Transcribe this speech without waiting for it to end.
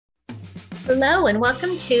Hello, and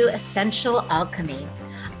welcome to Essential Alchemy.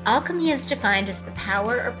 Alchemy is defined as the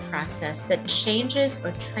power or process that changes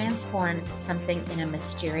or transforms something in a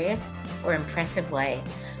mysterious or impressive way.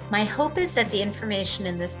 My hope is that the information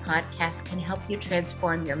in this podcast can help you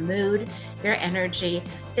transform your mood, your energy,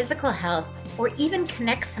 physical health, or even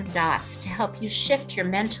connect some dots to help you shift your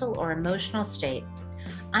mental or emotional state.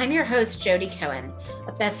 I'm your host, Jody Cohen,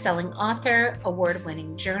 a best-selling author,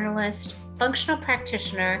 award-winning journalist, functional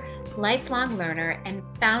practitioner, lifelong learner, and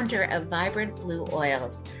founder of Vibrant Blue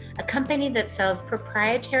Oils, a company that sells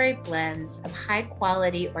proprietary blends of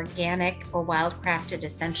high-quality, organic, or wild-crafted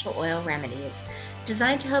essential oil remedies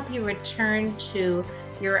designed to help you return to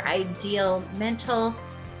your ideal mental,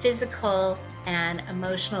 physical, and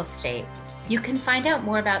emotional state. You can find out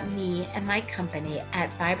more about me and my company at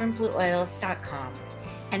vibrantblueoils.com.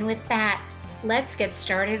 And with that, let's get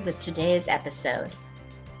started with today's episode.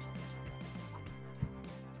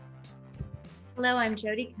 Hello, I'm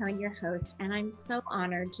Jody Cohen, your host, and I'm so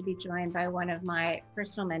honored to be joined by one of my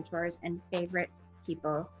personal mentors and favorite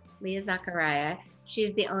people, Leah Zachariah. She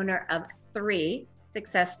is the owner of 3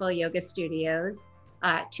 successful yoga studios,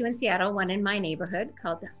 2 in Seattle, 1 in my neighborhood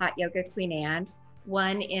called Hot Yoga Queen Anne,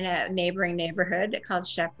 1 in a neighboring neighborhood called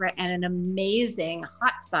Shefra, and an amazing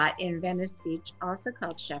hotspot in Venice Beach, also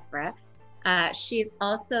called Shefra. She's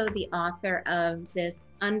also the author of this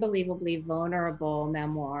unbelievably vulnerable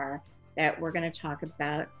memoir that we're going to talk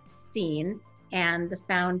about, Seen, and the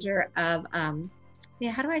founder of,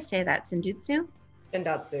 how do I say that? Senjutsu?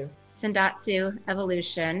 Sendatsu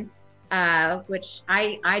Evolution, which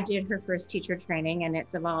I did her first teacher training, and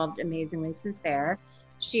it's evolved amazingly since there.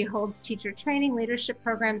 She holds teacher training, leadership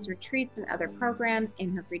programs, retreats, and other programs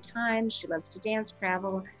in her free time. She loves to dance,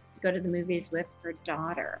 travel, go to the movies with her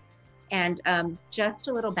daughter. And just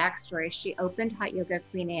a little backstory, she opened Hot Yoga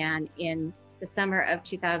Queen Anne in the summer of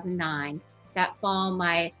 2009. That fall,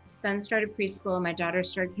 my son started preschool, my daughter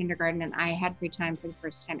started kindergarten, and I had free time for the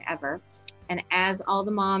first time ever. And as all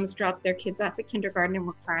the moms dropped their kids off at kindergarten and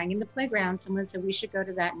were crying in the playground, someone said we should go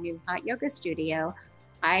to that new hot yoga studio.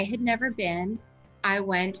 I had never been. I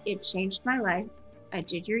went, it changed my life. I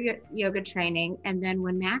did your yoga training. And then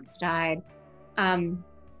when Max died, I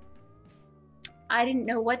didn't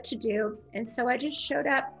know what to do. And so I just showed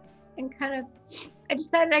up and I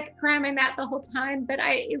decided I could cry on my mat the whole time, but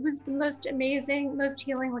it was the most amazing, most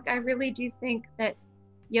healing. Like, I really do think that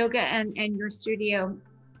yoga and your studio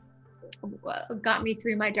got me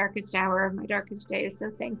through my darkest hour of my darkest days.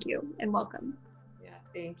 So thank you and welcome. Yeah,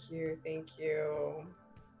 thank you.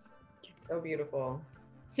 So beautiful.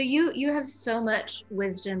 So you have so much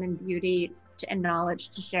wisdom and beauty and knowledge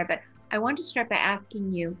to share, but I want to start by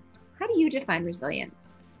asking you, how do you define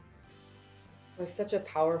resilience? It's such a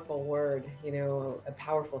powerful word, a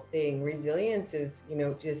powerful thing. Resilience is,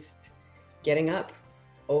 just getting up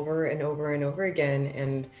over and over and over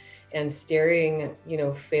again and staring,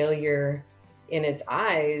 failure in its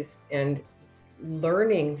eyes and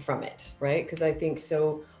learning from it, right? Because I think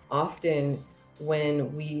so often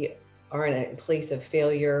when we are in a place of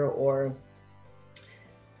failure or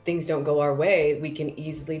things don't go our way, we can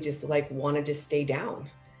easily just want to just stay down.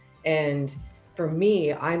 And for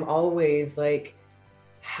me, I'm always like,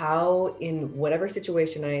 how in whatever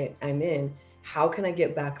situation I'm in, how can I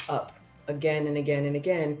get back up again and again and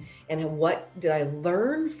again? And what did I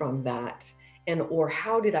learn from that? Or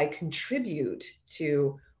how did I contribute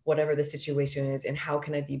to whatever the situation is? And how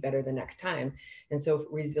can I be better the next time? And so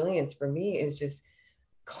resilience for me is just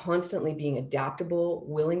constantly being adaptable,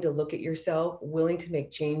 willing to look at yourself, willing to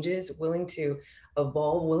make changes, willing to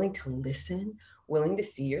evolve, willing to listen, willing to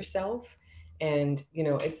see yourself. And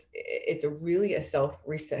it's a really a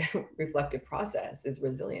self-reflective process is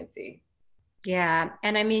resiliency. Yeah,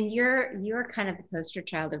 and I mean you're kind of the poster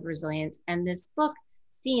child of resilience, and this book,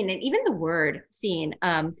 Seen, and even the word seen,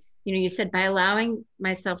 you said, by allowing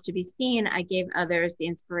myself to be seen, I gave others the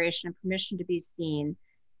inspiration and permission to be seen.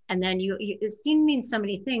 And then seen means so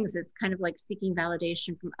many things. It's kind of like seeking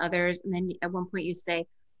validation from others. And then at one point you say,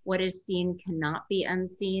 what is seen cannot be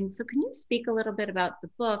unseen. So can you speak a little bit about the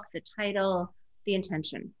book, the title, the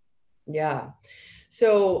intention? Yeah.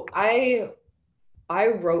 So I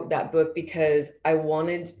wrote that book because I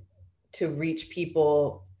wanted to reach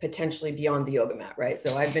people potentially beyond the yoga mat, right?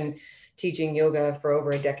 So I've been teaching yoga for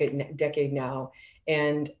over a decade now,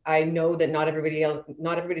 and I know that not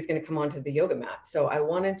everybody's going to come onto the yoga mat. So I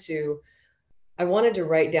wanted to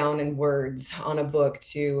write down in words on a book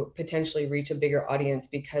to potentially reach a bigger audience,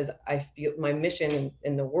 because I feel my mission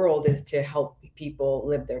in the world is to help people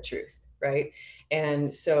live their truth, right?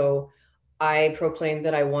 And so I proclaimed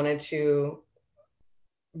that I wanted to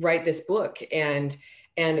write this book, and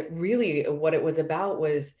And really what it was about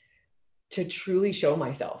was to truly show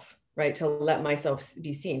myself, right? To let myself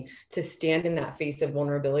be seen, to stand in that face of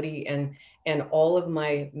vulnerability and all of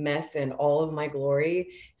my mess and all of my glory,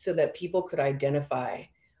 so that people could identify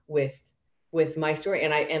with my story.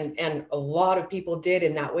 And and a lot of people did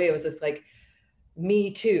in that way. It was just like,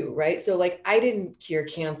 me too, right? So like, I didn't cure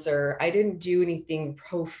cancer, I didn't do anything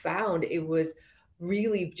profound. It was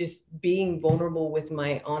really just being vulnerable with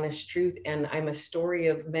my honest truth. And I'm a story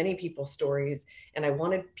of many people's stories, and I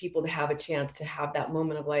wanted people to have a chance to have that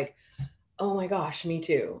moment of like, oh my gosh, me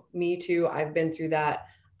too, me too, I've been through that.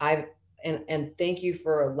 I've and thank you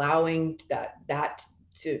for allowing that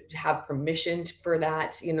to have permission for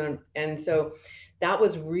that, you know. And so that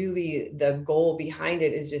was really the goal behind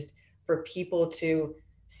it, is just for people to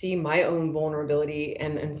see my own vulnerability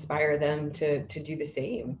and inspire them to do the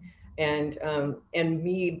same. And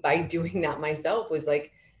me, by doing that myself, was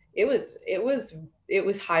like, it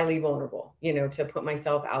was highly vulnerable, you know, to put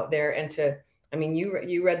myself out there and to, I mean,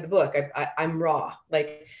 you read the book. I'm raw.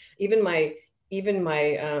 Like, even my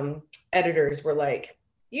editors were like,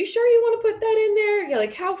 "You sure you want to put that in there? Yeah,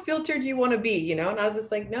 like, how filtered do you want to be?" You know? And I was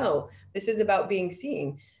just like, "No, this is about being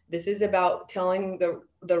seen. This is about telling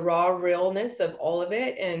the raw realness of all of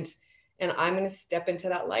it, and I'm going to step into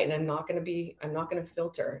that light, and I'm not going to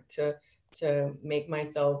filter to make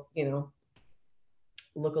myself, you know,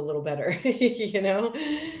 look a little better." You know.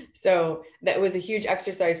 So that was a huge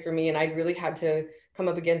exercise for me, and I really had to come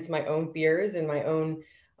up against my own fears and my own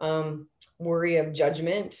worry of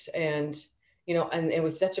judgment. And you know, and it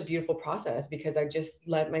was such a beautiful process because I just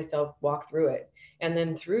let myself walk through it. And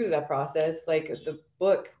then through that process, like the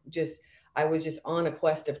book, just, I was just on a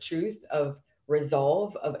quest of truth, of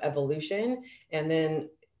resolve, of evolution. And then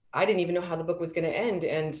I didn't even know how the book was going to end,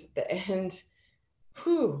 and the end,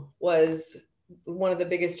 was one of the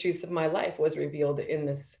biggest truths of my life was revealed in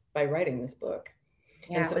this, by writing this book.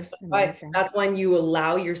 And Yeah, it so was amazing. that's when you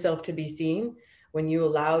allow yourself to be seen, when you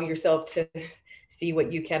allow yourself to see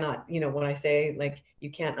what you cannot, you know, when I say like,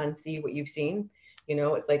 you can't unsee what you've seen, you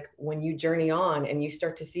know, it's like when you journey on and you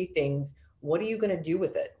start to see things, what are you going to do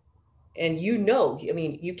with it? And you know, I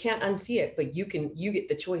mean, you can't unsee it, but you get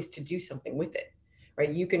the choice to do something with it,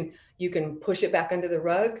 right? You can push it back under the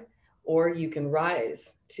rug, or you can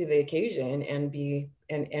rise to the occasion and be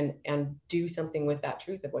and do something with that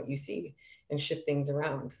truth of what you see, and shift things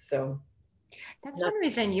around. So That's not, one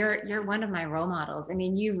reason you're one of my role models. I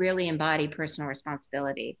mean, you really embody personal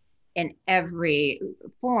responsibility in every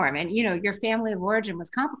form. And you know, your family of origin was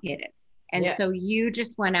complicated. And yeah, so you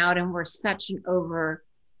just went out and were such an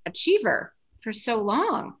overachiever for so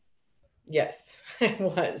long. yes, I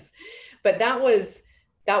was, but that was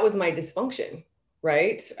my dysfunction,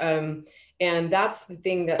 right? And that's the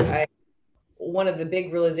thing that one of the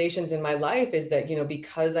big realizations in my life is that, you know,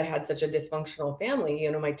 because I had such a dysfunctional family,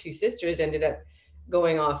 you know, my two sisters ended up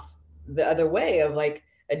going off the other way of like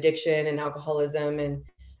addiction and alcoholism,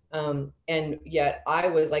 and yet I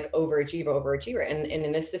was like overachiever, and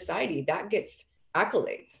in this society that gets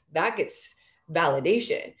accolades, that gets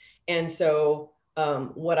validation. And so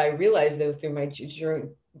what I realized though through my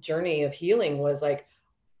journey of healing was like,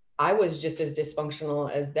 I was just as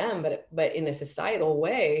dysfunctional as them, but in a societal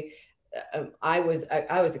way, I was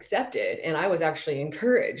accepted and I was actually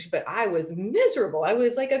encouraged, but I was miserable. I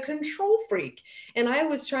was like a control freak, and I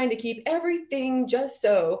was trying to keep everything just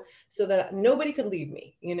so that nobody could leave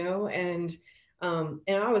me, you know, and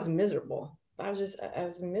I was miserable. I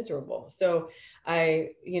was miserable. So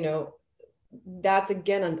you know, that's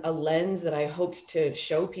again a lens that I hoped to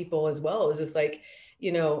show people as well. Is this like,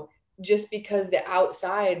 you know, just because the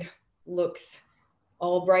outside looks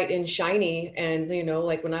all bright and shiny, and you know,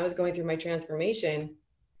 like when I was going through my transformation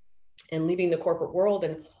and leaving the corporate world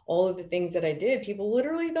and all of the things that I did, people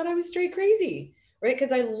literally thought I was straight crazy, right?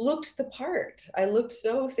 Because I looked the part, I looked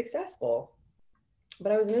so successful,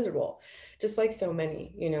 but I was miserable, just like so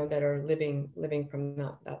many, you know, that are living from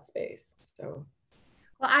that space. So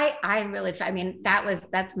Well, I really, I mean,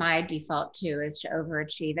 that's my default too, is to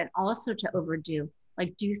overachieve and also to overdo,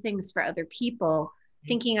 like do things for other people,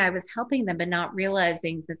 thinking I was helping them, but not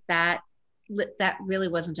realizing that really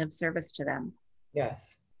wasn't of service to them.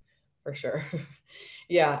 yes, for sure.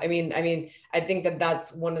 Yeah, I think that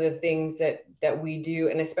that's one of the things that we do,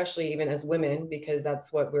 and especially even as women, because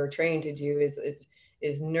that's what we're trained to do,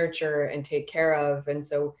 is nurture and take care of. And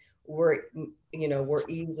so we're, you know, we're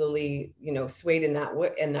easily, you know, swayed in that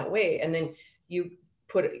way. And then you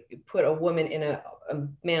put put a woman in a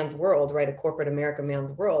man's world, right? A corporate America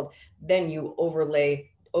man's world, then you overlay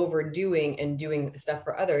overdoing and doing stuff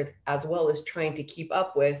for others, as well as trying to keep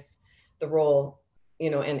up with the role, you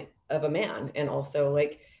know, and of a man, and also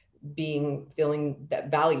like feeling that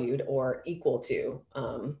valued or equal to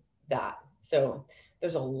that. So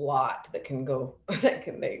there's a lot that can go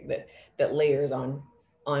that layers on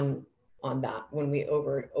on that when we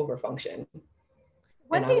over function.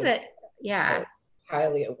 One And I thing was that, yeah.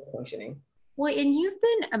 highly over functioning. Well, and you've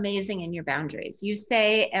been amazing in your boundaries. You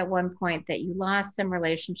say at one point that you lost some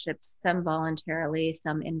relationships, some voluntarily,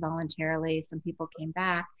 some involuntarily, some people came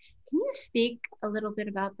back. Can you speak a little bit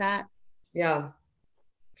about that? Yeah.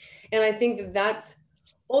 And I think that that's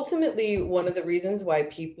ultimately one of the reasons why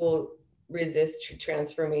people resist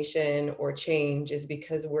transformation or change, is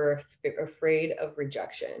because we're afraid of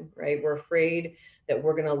rejection, right? We're afraid that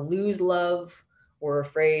we're going to lose love. We're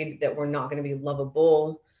afraid that we're not going to be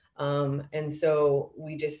lovable. And so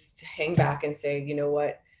we just hang back and say, you know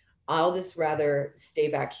what? I'll just rather stay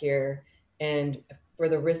back here, and for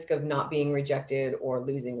the risk of not being rejected or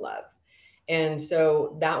losing love. And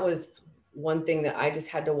so that was one thing that I just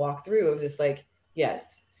had to walk through. It was just like,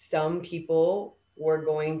 yes, some people were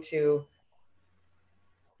going to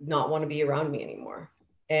not want to be around me anymore.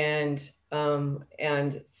 And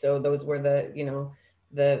so those were the, you know,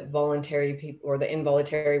 the voluntary people or the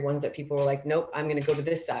involuntary ones that people were like, nope, I'm going to go to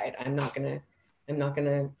this side. I'm not going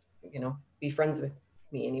to, you know, be friends with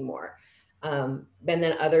me anymore. And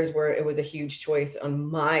then others where it was a huge choice on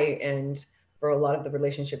my end for a lot of the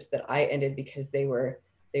relationships that I ended, because they were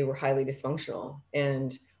highly dysfunctional.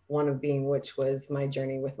 And one of being which was my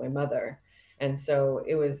journey with my mother. And so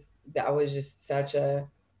that was just such a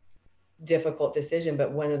difficult decision,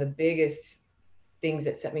 but one of the biggest things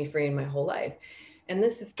that set me free in my whole life. And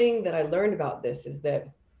this thing that I learned about this is that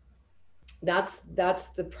that's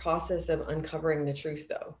the process of uncovering the truth,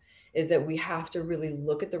 though, is that we have to really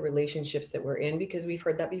look at the relationships that we're in, because we've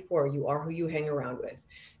heard that before. You are who you hang around with.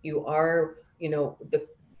 You are, you know,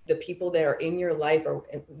 the people that are in your life, or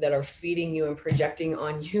that are feeding you and projecting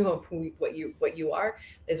on you what you are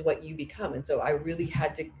is what you become. And so I really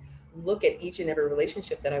had to look at each and every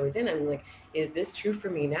relationship that I was in. I'm like, is this true for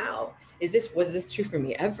me now? Was this true for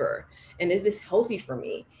me ever? And is this healthy for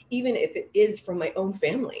me, even if it is from my own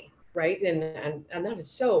family? Right. And that is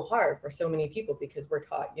so hard for so many people, because we're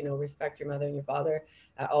taught, you know, respect your mother and your father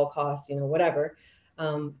at all costs, you know, whatever.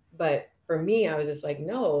 But for me, I was just like,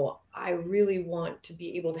 no, I really want to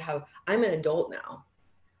be able to I'm an adult now.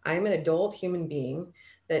 I'm an adult human being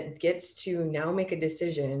that gets to now make a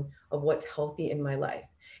decision of what's healthy in my life.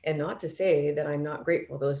 And not to say that I'm not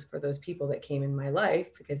grateful for those people that came in my life,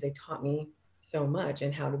 because they taught me so much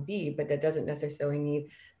and how to be, but that doesn't necessarily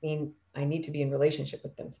mean I need to be in relationship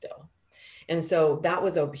with them still. And so that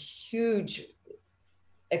was a huge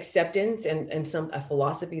acceptance and a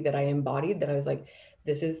philosophy that I embodied, that I was like,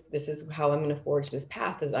 this is how I'm going to forge this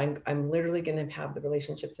path, is I'm literally going to have the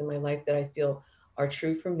relationships in my life that I feel are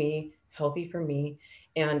true for me, healthy for me,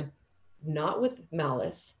 and not with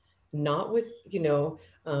malice, not with, you know,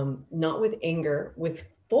 not with anger, with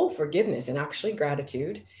full forgiveness and actually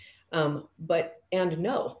gratitude. And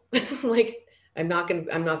no, like I'm not going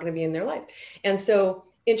to be in their life. And so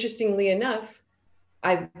interestingly enough,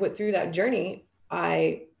 I went through that journey.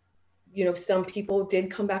 You know, some people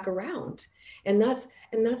did come back around, and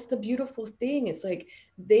that's the beautiful thing. It's like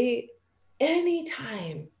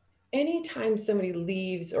anytime anytime somebody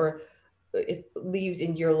leaves, or it leaves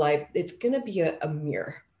in your life, it's going to be a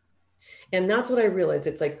mirror. And that's what I realized.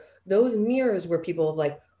 It's like those mirrors where people are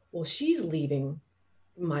like, well, she's leaving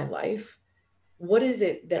my life, what is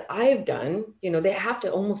it that I've done? You know, they have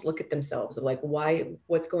to almost look at themselves of like,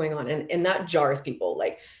 what's going on? And that jars people.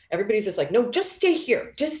 Like everybody's just like, no, just stay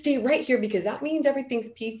here. Just stay right here, because that means everything's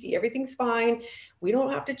peachy. Everything's fine. We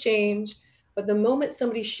don't have to change. But the moment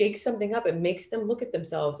somebody shakes something up, it makes them look at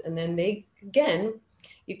themselves. And then again,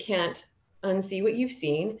 you can't unsee what you've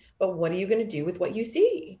seen, but what are you going to do with what you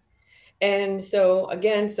see? And so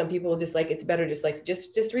again, some people just like, it's better just like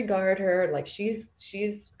just disregard her, like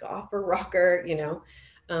she's off her rocker, you know.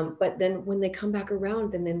 But then when they come back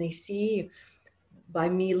around, and then they see by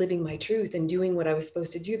me living my truth and doing what I was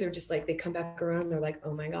supposed to do, they're just like, they come back around, they're like,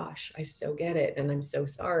 oh my gosh, I so get it, and I'm so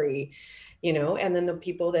sorry, you know. And then the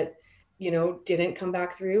people that, you know, didn't come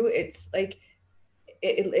back through, it's like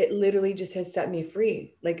it literally just has set me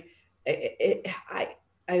free. Like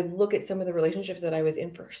I look at some of the relationships that I was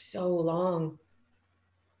in for so long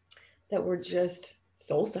that were just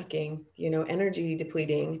soul sucking, you know, energy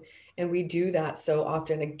depleting. And we do that so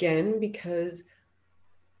often, again, because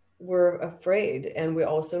we're afraid, and we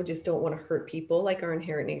also just don't want to hurt people. Like our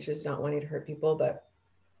inherent nature is not wanting to hurt people, but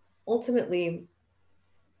ultimately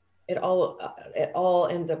it all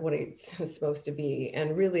ends up what it's supposed to be.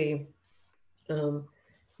 And really,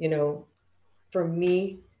 you know, for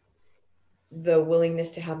me, the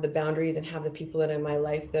willingness to have the boundaries and have the people that are in my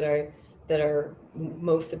life that are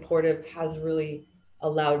most supportive has really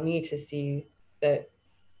allowed me to see that,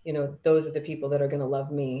 you know, those are the people that are going to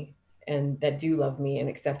love me and that do love me and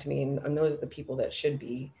accept me, and those are the people that should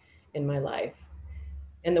be in my life.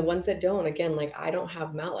 And the ones that don't, again, like, I don't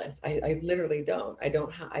have malice. I literally don't. I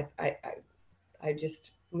don't have. I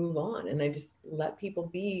just move on, and I just let people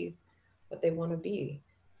be what they want to be.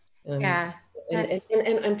 Um, Yeah. and,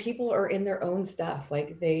 That, and people are in their own stuff.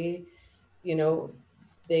 Like, they, you know,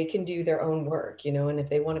 they can do their own work, you know, and if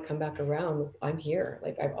they want to come back around, I'm here.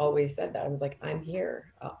 Like, I've always said that. I was like, I'm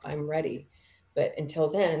here. I'm ready. But until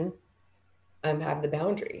then, have the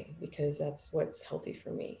boundary, because that's what's healthy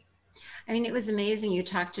for me. I mean, it was amazing. You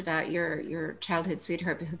talked about your childhood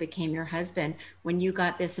sweetheart who became your husband. When you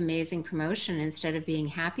got this amazing promotion, instead of being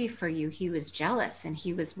happy for you, he was jealous and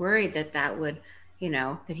he was worried that that would,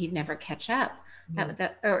 that he'd never catch up.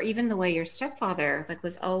 Mhm. Or even the way your stepfather like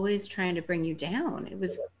was always trying to bring you down. It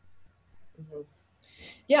was, Mhm.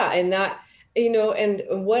 Yeah, and that, you know, and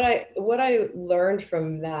what I learned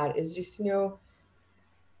from that is just, you know,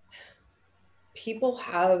 people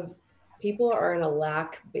have people are in a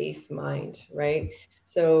lack-based mind, right?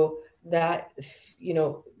 So that, you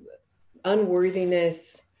know,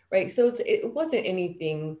 unworthiness, right? So it wasn't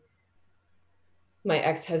anything. My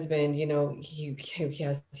ex-husband, you know,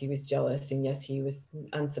 yes, he was jealous, and yes, he was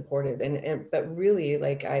unsupportive, and but really,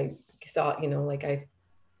 like, I saw, you know, like I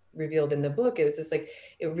revealed in the book, it was just like,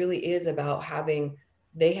 it really is about having,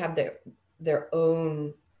 they have their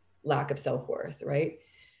own lack of self-worth, right?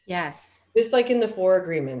 yes, Just like in the four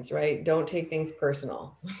agreements, right? Don't take things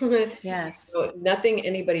personal. yes, So nothing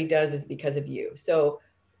anybody does is because of you. So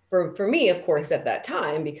for me, of course, at that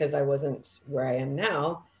time, because I wasn't where I am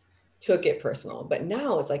now, took it personal. But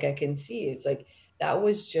now it's like, I can see, it's like, that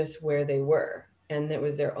was just where they were. And it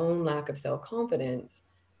was their own lack of self-confidence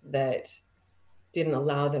that didn't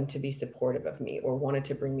allow them to be supportive of me or wanted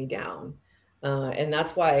to bring me down. And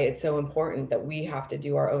that's why it's so important that we have to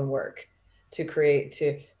do our own work to create,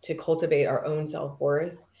 to cultivate our own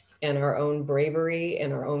self-worth and our own bravery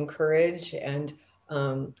and our own courage, and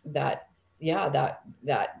that, yeah,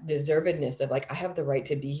 that deservedness of, like, I have the right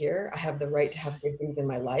to be here. I have the right to have good things in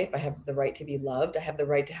my life. I have the right to be loved. I have the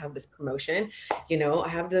right to have this promotion. You know, I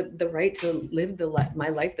have the right to live my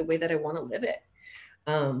life the way that I want to live it.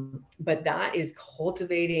 But that is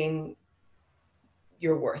cultivating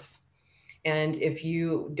your worth. And if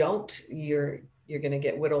you don't, you're going to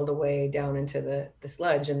get whittled away down into the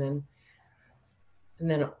sludge, and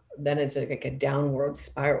then it's like a downward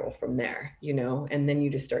spiral from there, you know, and then you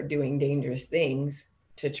just start doing dangerous things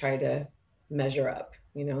to try to measure up,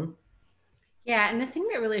 you know. yeah. And the thing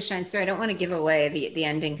that really shines through, I don't want to give away the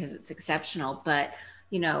ending because it's exceptional, but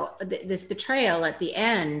this betrayal at the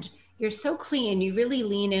end, you're so clean, you really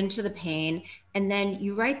lean into the pain, and then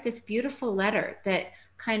you write this beautiful letter that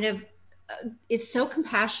kind of is so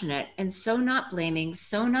compassionate and so not blaming,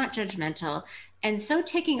 so not judgmental, and so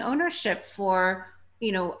taking ownership for,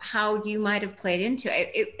 how you might have played into it.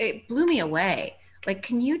 It blew me away. Like,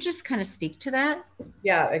 can you just kind of speak to that?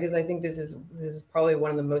 Yeah, because I think this is probably one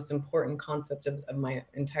of the most important concepts of my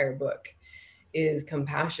entire book, is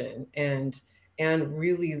compassion, and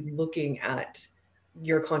really looking at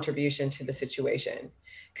your contribution to the situation.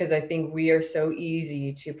 Because I think we are so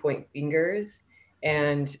easy to point fingers,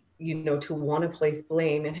 and, you know, to want to place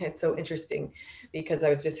blame. And it's so interesting, because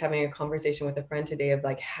I was just having a conversation with a friend today of,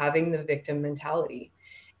 like, having the victim mentality.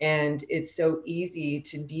 And it's so easy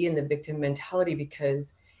to be in the victim mentality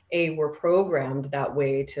because, we're programmed that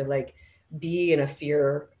way to, like, be in a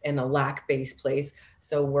fear and a lack based place.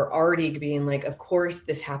 So we're already being like, of course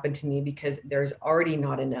this happened to me because there's already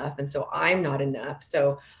not enough, and so I'm not enough,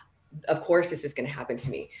 so of course this is going to happen to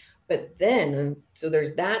me. But then, so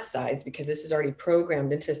there's that sides, because this is already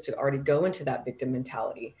programmed into us to already go into that victim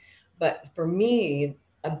mentality. But for me,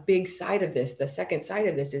 a big side of this, the second side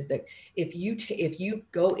of this, is that if you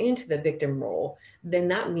go into the victim role, then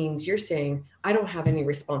that means you're saying, I don't have any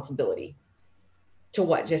responsibility to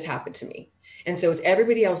what just happened to me. And so it's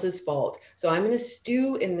everybody else's fault. So I'm going to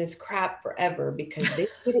stew in this crap forever because they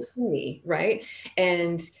did it to me, right?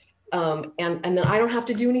 And and then I don't have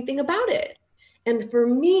to do anything about it. And for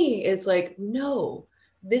me, it's like, no,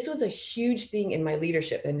 this was a huge thing in my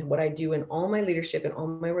leadership and what I do in all my leadership and all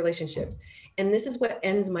my relationships. And this is what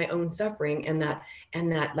ends my own suffering, and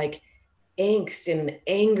that like angst and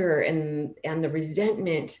anger and the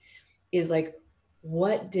resentment is like,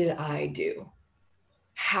 what did I do?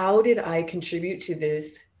 How did I contribute to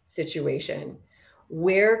this situation?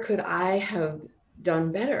 Where could I have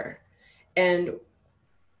done better? And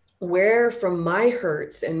where from my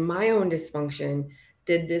hurts and my own dysfunction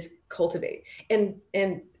did this cultivate? And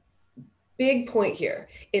big point here,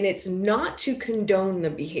 and it's not to condone the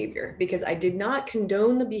behavior, because I did not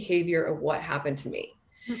condone the behavior of what happened to me.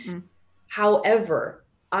 Mm-mm. However,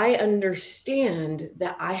 I understand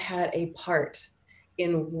that I had a part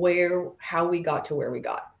in how we got to where we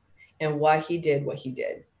got, and why he did what he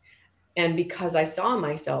did. And because I saw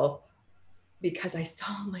myself,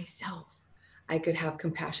 I could have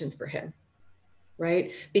compassion for him,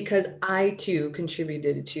 right? Because I too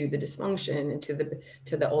contributed to the dysfunction and to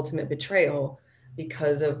the ultimate betrayal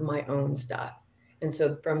because of my own stuff. And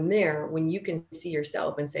so from there, when you can see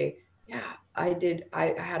yourself and say, yeah, I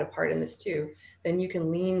had a part in this too, then you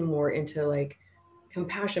can lean more into like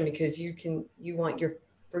compassion, because you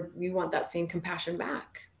want that same compassion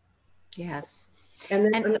back. Yes.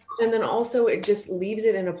 And then also it just leaves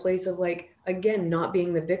it in a place of like, again, not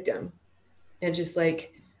being the victim, and just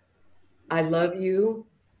like, I love you,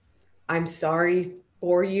 I'm sorry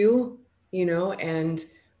for you, and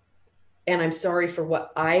I'm sorry for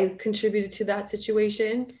what I contributed to that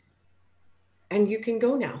situation, and you can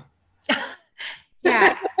go now.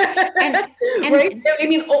 Yeah. And right. I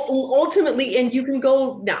mean, ultimately, and you can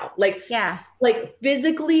go now, like, yeah, like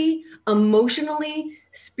physically, emotionally,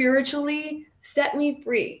 spiritually, set me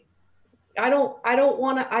free. I don't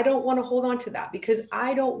want to hold on to that, because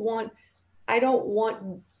I don't want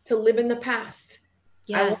to live in the past.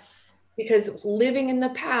 Yes. Because living in the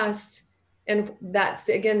past, and that's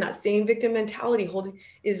again, that same victim mentality holding,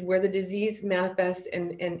 is where the disease manifests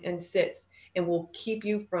and sits, and will keep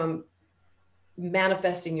you from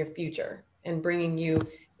manifesting your future and bringing you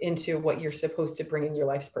into what you're supposed to bring in your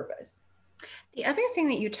life's purpose. The other thing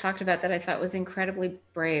that you talked about that I thought was incredibly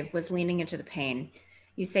brave was leaning into the pain.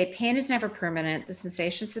 You say pain is never permanent. The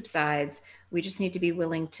sensation subsides. We just need to be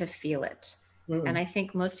willing to feel it. Mm. And I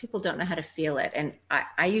think most people don't know how to feel it. And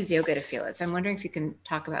I use yoga to feel it. So I'm wondering if you can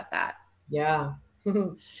talk about that. Yeah.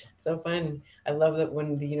 So fun. I love that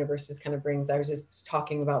when the universe just kind of brings, I was just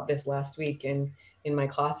talking about this last week in my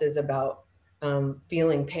classes about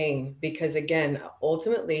feeling pain, because again,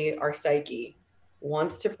 ultimately our psyche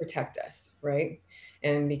wants to protect us, right?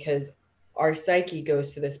 And because our psyche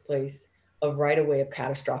goes to this place of right away of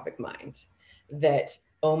catastrophic mind, that,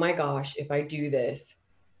 oh my gosh, if I do this,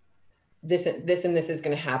 this and this is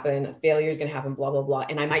going to happen, failure is going to happen, blah, blah, blah,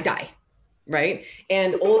 and I might die. Right.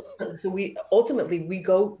 And so we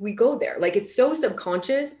go there. Like, it's so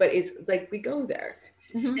subconscious, but it's like we go there.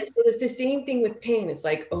 Mm-hmm. And so it's the same thing with pain. It's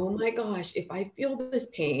like, oh my gosh, if I feel this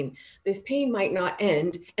pain might not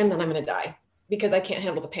end, and then I'm going to die because I can't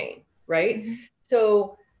handle the pain. Right. Mm-hmm.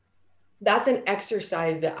 So that's an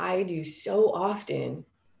exercise that I do so often,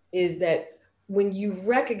 is that when you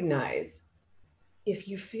recognize, if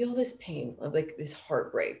you feel this pain of like this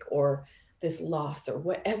heartbreak or this loss or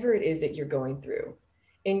whatever it is that you're going through,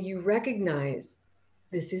 and you recognize,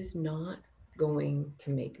 this is not going to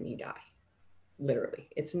make me die. Literally,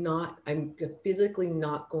 it's not, I'm physically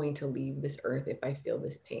not going to leave this earth if I feel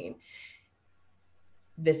this pain.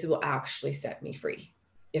 This will actually set me free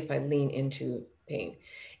if I lean into pain.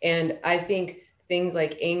 And I think things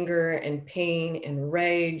like anger and pain and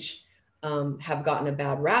rage have gotten a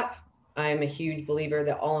bad rap. I'm a huge believer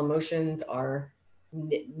that all emotions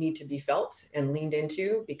need to be felt and leaned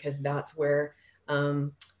into, because that's where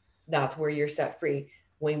you're set free.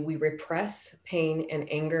 When we repress pain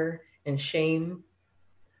and anger and shame,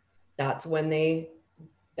 that's when they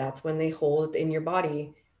hold in your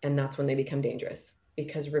body, and that's when they become dangerous,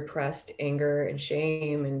 because repressed anger and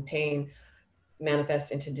shame and pain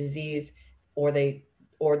manifest into disease, or they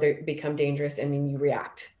become dangerous, and then you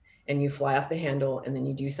react and you fly off the handle, and then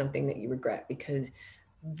you do something that you regret, because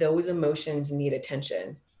those emotions need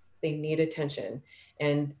attention. They need attention.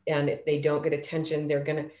 And if they don't get attention,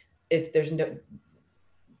 there's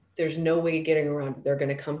no way getting around it. They're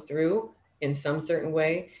going to come through in some certain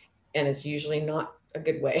way. And it's usually not a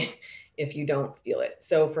good way if you don't feel it.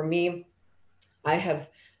 So for me, I have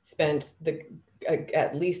spent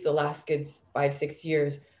at least the last good 5-6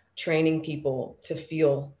 years training people to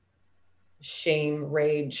feel shame,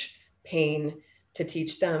 rage, pain, to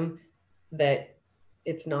teach them that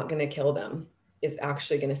it's not going to kill them. It's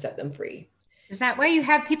actually going to set them free. Is that why you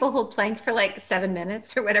have people hold plank for like 7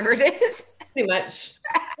 minutes or whatever it is? Pretty much.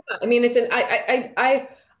 I mean, it's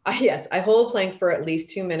yes, I hold plank for at least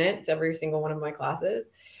 2 minutes every single one of my classes.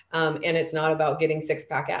 And it's not about getting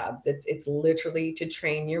 6-pack abs. It's literally to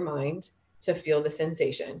train your mind to feel the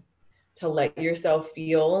sensation, to let yourself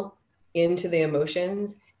feel into the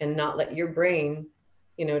emotions, and not let your brain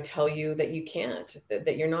tell you that you can't,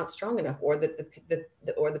 that you're not strong enough, or that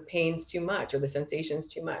or the pain's too much, or the sensation's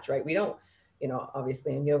too much, right? We don't,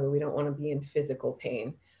 obviously in yoga, we don't want to be in physical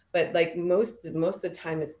pain, but like most of the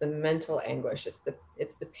time it's the mental anguish. It's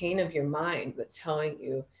the pain of your mind that's telling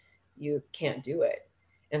you you can't do it.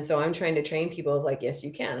 And so I'm trying to train people of like, yes, you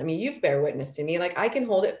can. I mean, you've bear witness to me. Like I can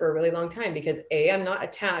hold it for a really long time because A, I'm not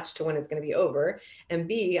attached to when it's going to be over. And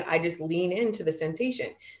B, I just lean into the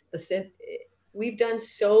sensation. We do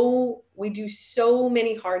so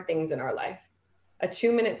many hard things in our life. A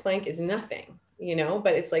 2-minute plank is nothing,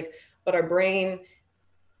 but it's like, but our brain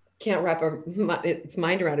can't wrap its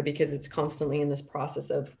mind around it because it's constantly in this process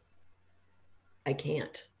of, I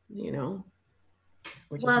can't,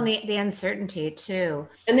 Well, the uncertainty too.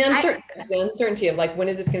 And the uncertainty of like, when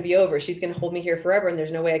is this going to be over? She's going to hold me here forever and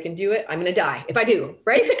there's no way I can do it. I'm going to die if I do,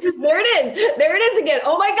 right? There it is again.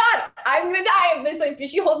 Oh my God, I'm going to die if this, like, if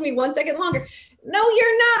she holds me 1 second longer. No,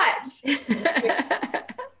 you're not.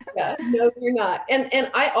 Yeah, no, you're not.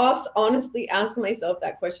 And I honestly ask myself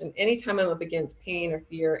that question anytime I'm up against pain or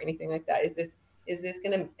fear or anything like that. Is this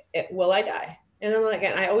going to, will I die? And I'm like,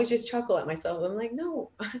 and I always just chuckle at myself. I'm like,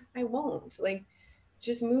 no, I won't. Like,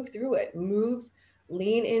 just move through it,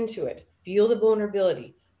 lean into it, feel the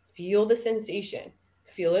vulnerability, feel the sensation,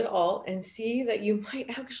 feel it all, and see that you might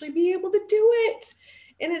actually be able to do it.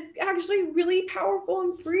 And it's actually really powerful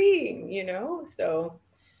and freeing, So,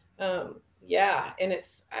 yeah. And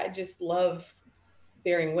I just love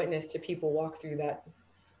bearing witness to people walk through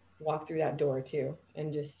that door too,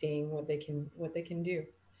 and just seeing what they can do,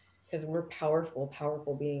 because we're powerful,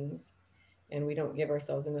 powerful beings. And we don't give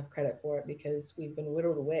ourselves enough credit for it because we've been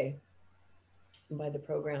whittled away by the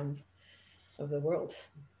programs of the world.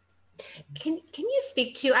 Can you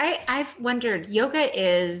speak to, I've wondered, yoga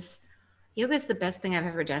is the best thing I've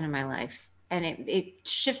ever done in my life. And it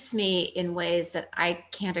shifts me in ways that I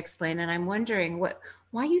can't explain. And I'm wondering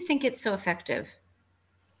why you think it's so effective.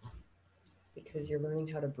 Because you're learning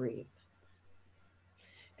how to breathe.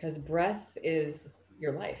 Because breath is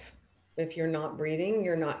your life. If you're not breathing,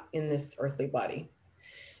 you're not in this earthly body.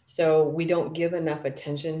 So we don't give enough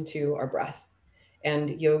attention to our breath.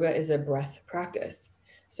 And yoga is a breath practice.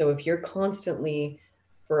 So if you're constantly,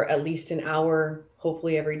 for at least an hour,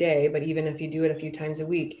 hopefully every day, but even if you do it a few times a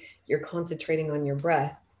week, you're concentrating on your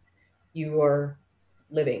breath, you are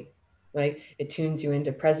living, right? It tunes you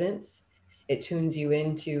into presence. It tunes you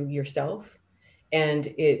into yourself.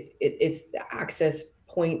 And it's the access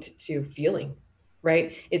point to feeling,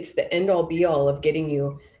 right? It's the end all be all of getting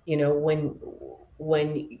you,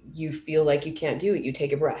 when you feel like you can't do it, you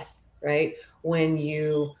take a breath, right? When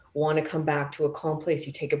you want to come back to a calm place,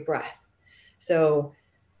 you take a breath. So,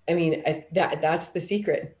 I mean, that's the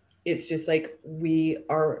secret. It's just like we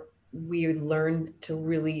learn to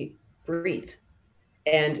really breathe.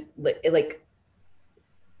 And like,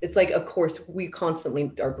 it's like, of course we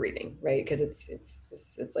constantly are breathing, right? Because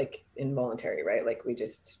it's like involuntary, right? Like it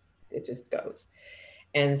just goes.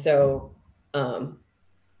 And so,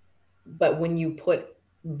 but when you put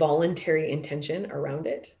voluntary intention around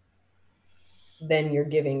it, then you're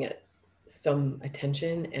giving it some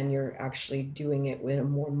attention and you're actually doing it in a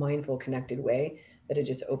more mindful, connected way, that it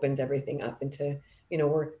just opens everything up into,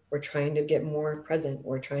 we're trying to get more present.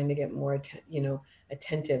 We're trying to get more,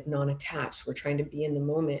 attentive, non-attached. We're trying to be in the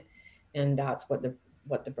moment. And that's what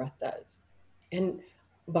the breath does. And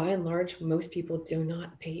by and large, most people do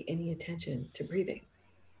not pay any attention to breathing,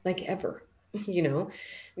 like ever,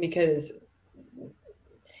 because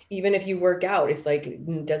even if you work out, it's like,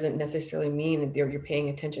 it doesn't necessarily mean you're paying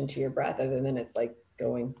attention to your breath, other than it's like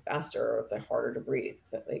going faster or it's like harder to breathe.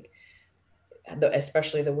 But like,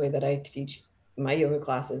 especially the way that I teach my yoga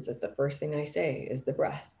classes, is the first thing I say is the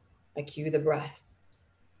breath. I cue the breath.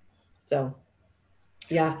 So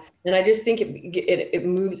yeah. And I just think it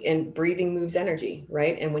moves, and breathing moves energy,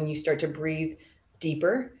 right? And when you start to breathe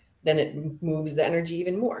deeper, then it moves the energy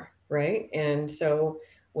even more, right? And so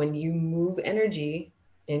when you move energy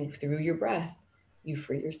and through your breath, you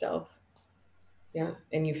free yourself. Yeah.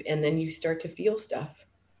 And then you start to feel stuff.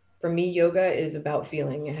 For me, yoga is about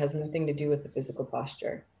feeling. It has nothing to do with the physical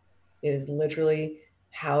posture. It is literally,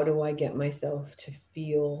 how do I get myself to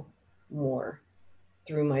feel more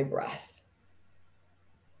through my breath?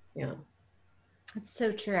 Yeah. It's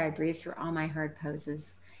so true. I breathe through all my hard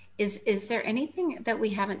poses. Is there anything that we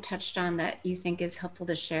haven't touched on that you think is helpful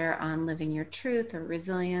to share on living your truth or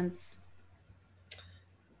resilience?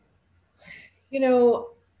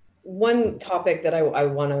 One topic that I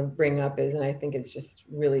want to bring up is, and I think it's just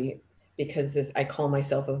really because I call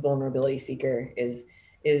myself a vulnerability seeker, is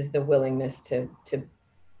the willingness to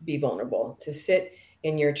be vulnerable, to sit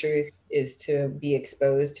in your truth is to be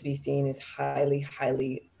exposed, to be seen as highly,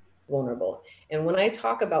 highly vulnerable. And when I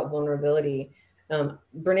talk about vulnerability,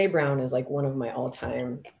 Brene Brown is like one of my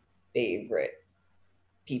all-time favorite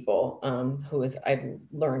people, I've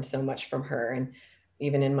learned so much from her. And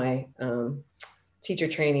even in my teacher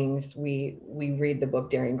trainings, we read the book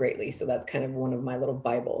Daring Greatly. So that's kind of one of my little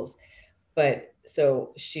Bibles. But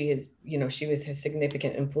so she is, she was a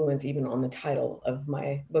significant influence even on the title of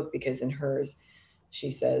my book, because in hers, she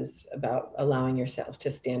says about allowing yourself to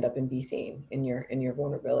stand up and be seen in your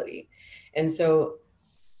vulnerability. And so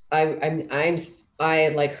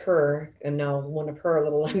I like her, and now one of her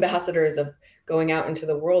little ambassadors of going out into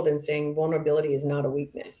the world and saying vulnerability is not a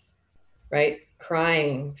weakness, right?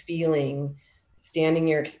 Crying, feeling, standing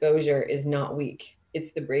your exposure is not weak.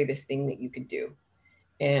 It's the bravest thing that you could do.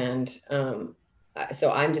 And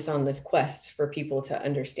so I'm just on this quest for people to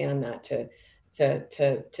understand that, to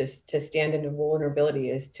stand into vulnerability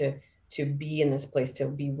is to be in this place, to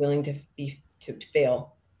be willing to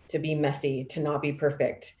fail, to be messy, to not be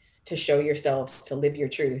perfect, to show yourselves, to live your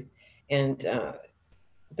truth. And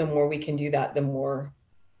the more we can do that, the more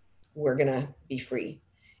we're gonna be free,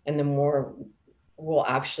 and the more we'll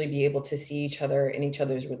actually be able to see each other in each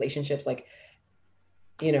other's relationships, like,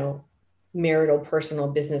 marital, personal,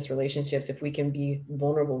 business relationships, if we can be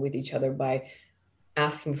vulnerable with each other by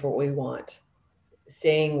asking for what we want,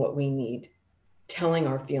 saying what we need, telling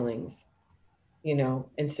our feelings,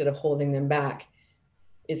 instead of holding them back.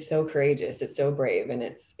 It's so courageous, it's so brave, and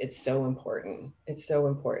it's so important. It's so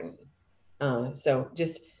important. So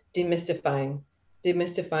just demystifying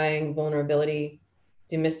vulnerability,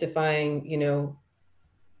 demystifying,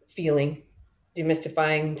 feeling,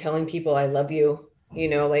 demystifying telling people I love you,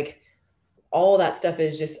 like all that stuff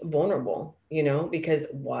is just vulnerable, because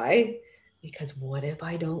why? Because what if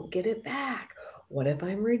I don't get it back? What if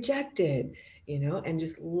I'm rejected? And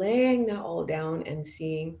just laying that all down and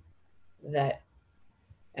seeing that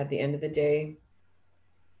at the end of the day,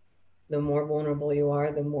 the more vulnerable you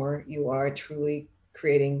are, the more you are truly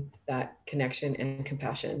creating that connection and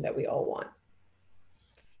compassion that we all want.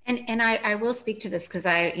 And I will speak to this because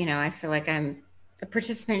I feel like I'm a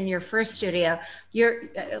participant in your first studio.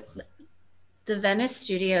 The Venice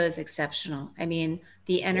studio is exceptional. I mean,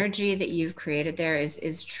 the energy that you've created there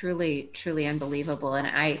is truly, truly unbelievable. And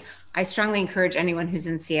I strongly encourage anyone who's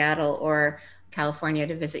in Seattle or California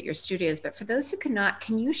to visit your studios. But for those who cannot,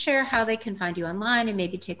 can you share how they can find you online and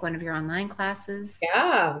maybe take one of your online classes?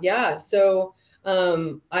 Yeah. So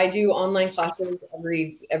I do online classes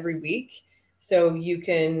every week. So you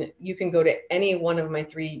can go to any one of my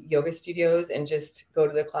 3 yoga studios and just go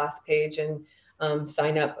to the class page and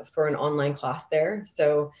sign up for an online class there.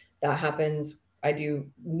 So that happens. I do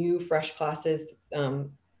new, fresh classes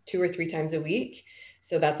 2 or 3 times a week.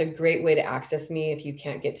 So that's a great way to access me if you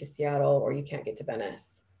can't get to Seattle or you can't get to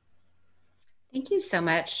Venice. Thank you so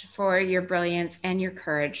much for your brilliance and your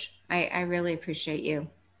courage. I really appreciate you.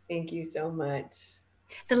 Thank you so much.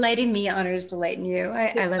 The light in me honors the light in you.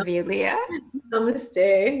 I love you, Leah.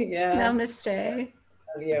 Namaste. Yeah. Namaste.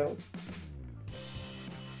 Love you.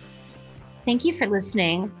 Thank you for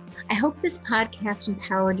listening. I hope this podcast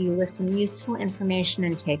empowered you with some useful information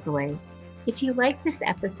and takeaways. If you like this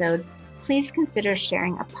episode, please consider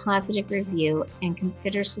sharing a positive review and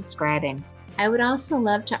consider subscribing. I would also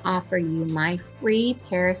love to offer you my free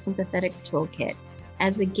parasympathetic toolkit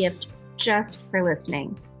as a gift just for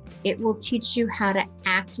listening. It will teach you how to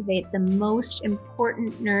activate the most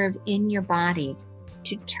important nerve in your body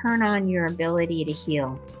to turn on your ability to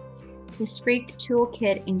heal. This free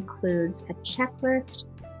toolkit includes a checklist,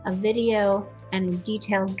 a video, and a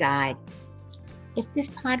detailed guide. If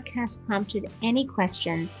this podcast prompted any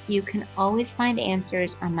questions, you can always find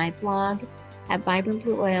answers on my blog at Vibrant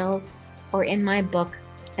Blue Oils or in my book,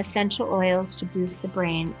 Essential Oils to Boost the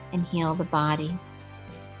Brain and Heal the Body.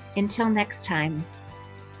 Until next time,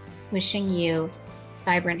 wishing you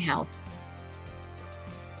vibrant health.